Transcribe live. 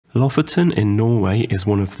Lofoten in Norway is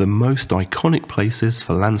one of the most iconic places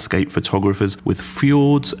for landscape photographers, with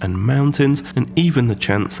fjords and mountains and even the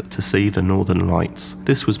chance to see the northern lights.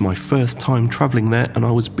 This was my first time travelling there and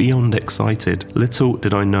I was beyond excited. Little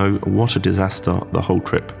did I know what a disaster the whole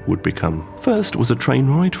trip would become. First was a train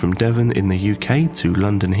ride from Devon in the UK to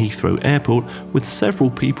London Heathrow Airport with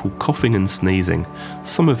several people coughing and sneezing,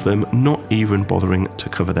 some of them not even bothering to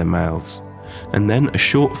cover their mouths. And then a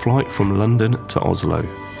short flight from London to Oslo.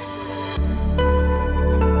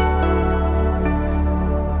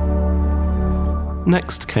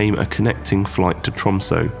 Next came a connecting flight to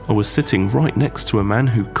Tromsø. I was sitting right next to a man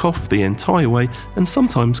who coughed the entire way and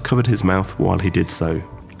sometimes covered his mouth while he did so.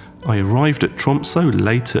 I arrived at Tromsø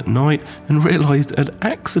late at night and realised I'd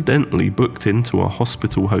accidentally booked into a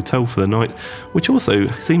hospital hotel for the night, which also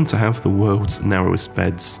seemed to have the world's narrowest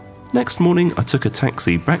beds. Next morning I took a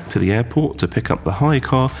taxi back to the airport to pick up the hire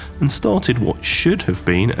car and started what should have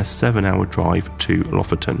been a 7-hour drive to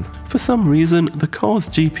Lofoten. For some reason the car's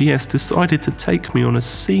GPS decided to take me on a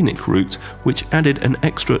scenic route which added an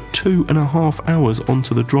extra 2.5 hours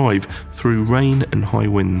onto the drive through rain and high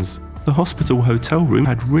winds. The hospital hotel room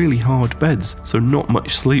had really hard beds, so not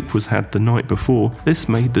much sleep was had the night before. This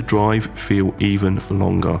made the drive feel even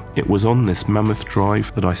longer. It was on this mammoth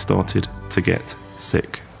drive that I started to get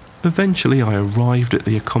sick. Eventually I arrived at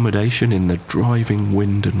the accommodation in the driving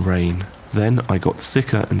wind and rain. Then I got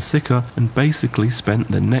sicker and sicker and basically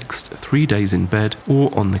spent the next 3 days in bed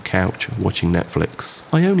or on the couch watching Netflix.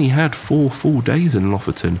 I only had 4 full days in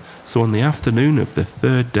Lofoten, so on the afternoon of the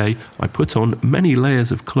 3rd day I put on many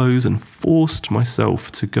layers of clothes and forced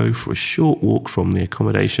myself to go for a short walk from the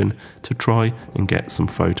accommodation to try and get some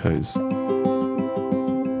photos.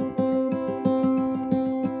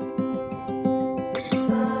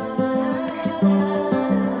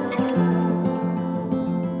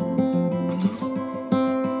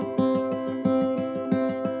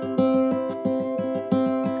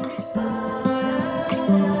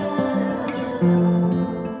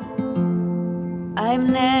 I've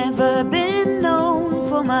never been known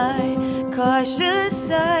for my cautious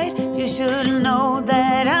side. You should know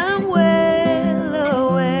that I'm well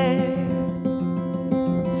aware.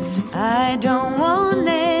 I don't want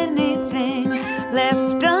anything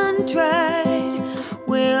left untried.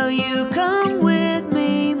 Will you come with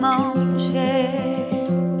me, mon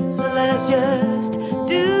cher? So let us just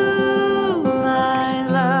do my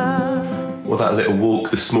love. Well, that little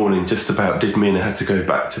walk this morning just about did mean I had to go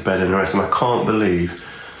back to bed and rest, and I can't believe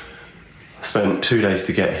I spent 2 days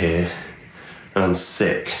to get here and I'm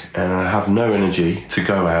sick and I have no energy to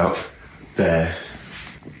go out there.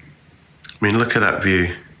 I mean, look at that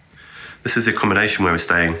view. This is the accommodation where we're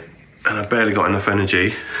staying and I barely got enough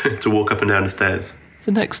energy to walk up and down the stairs.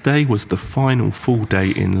 The next day was the final full day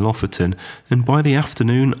in Lofoten, and by the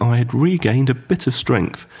afternoon I had regained a bit of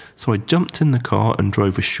strength, so I jumped in the car and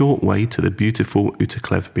drove a short way to the beautiful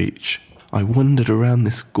Uteklev beach. I wandered around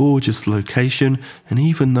this gorgeous location, and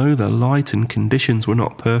even though the light and conditions were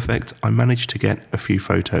not perfect, I managed to get a few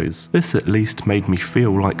photos. This at least made me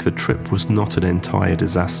feel like the trip was not an entire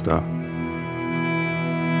disaster.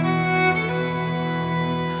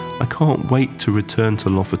 I can't wait to return to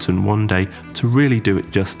Lofoten one day to really do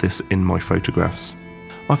it justice in my photographs.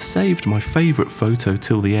 I've saved my favourite photo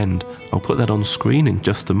till the end. I'll put that on screen in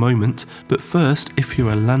just a moment, but first, if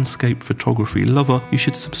you're a landscape photography lover, you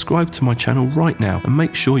should subscribe to my channel right now and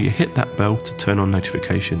make sure you hit that bell to turn on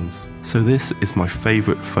notifications. So this is my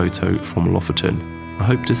favourite photo from Lofoten. I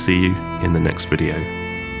hope to see you in the next video.